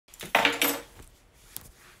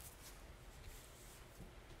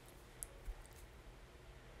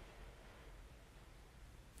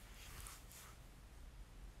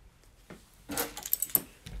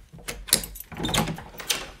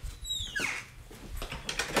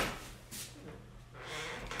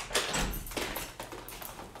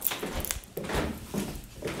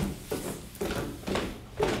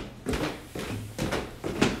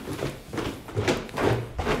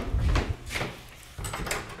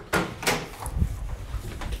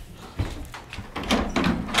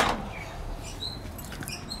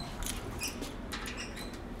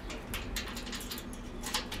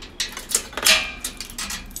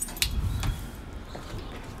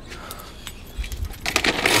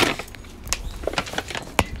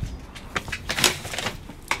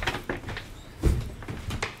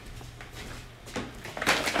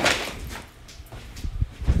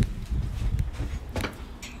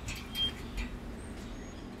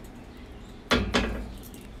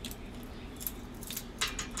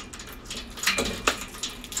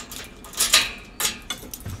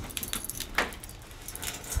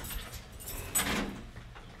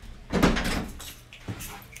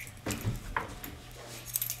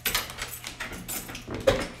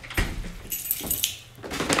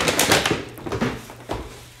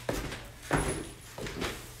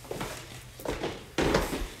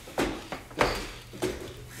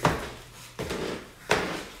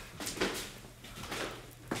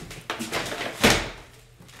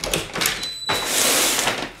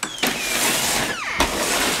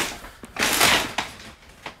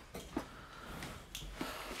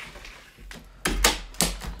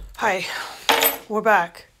Hi, we're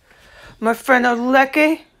back. My friend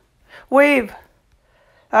Oleke, wave.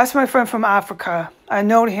 That's my friend from Africa. I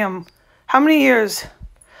know him. How many years?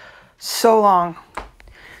 So long.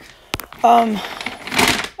 A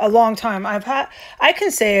long time. I can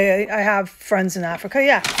say I have friends in Africa.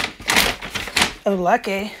 Yeah.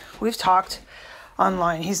 Oleke, we've talked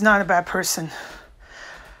online. He's not a bad person.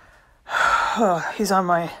 He's on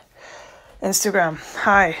my Instagram.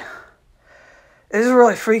 Hi. It is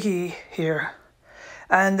really freaky here.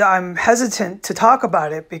 And I'm hesitant to talk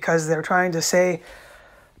about it because they're trying to say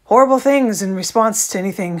horrible things in response to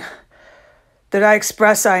anything that I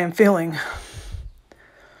express I am feeling.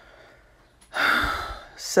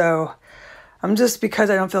 So I'm just, because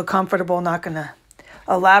I don't feel comfortable, not going to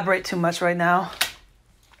elaborate too much right now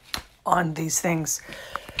on these things.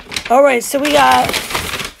 All right, so we got,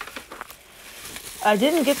 I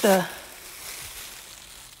didn't get the,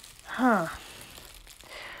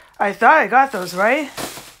 I thought I got those, right?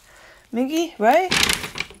 Miggy, right?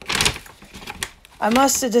 I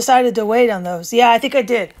must have decided to wait on those. Yeah, I think I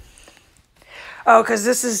did. Oh, because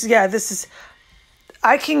this is,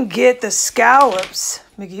 I can get the scallops.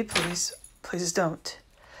 Miggy, please don't.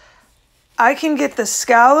 I can get the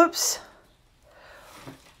scallops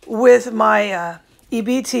with my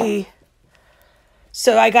EBT.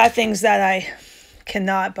 So I got things that I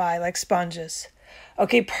cannot buy, like sponges.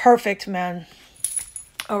 Okay, perfect, man.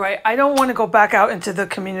 All right, I don't want to go back out into the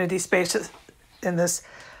community spaces in this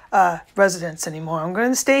residence anymore. I'm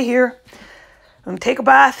going to stay here. I'm going to take a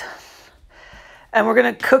bath. And we're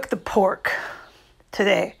going to cook the pork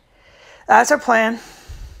today. That's our plan.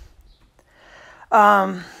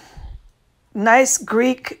 Nice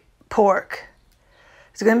Greek pork.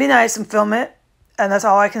 It's going to be nice and film it. And that's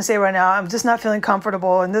all I can say right now. I'm just not feeling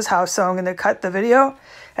comfortable in this house, so I'm going to cut the video.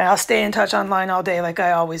 And I'll stay in touch online all day like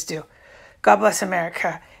I always do. God bless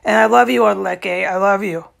America. And I love you, Oleke. I love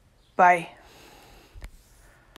you. Bye.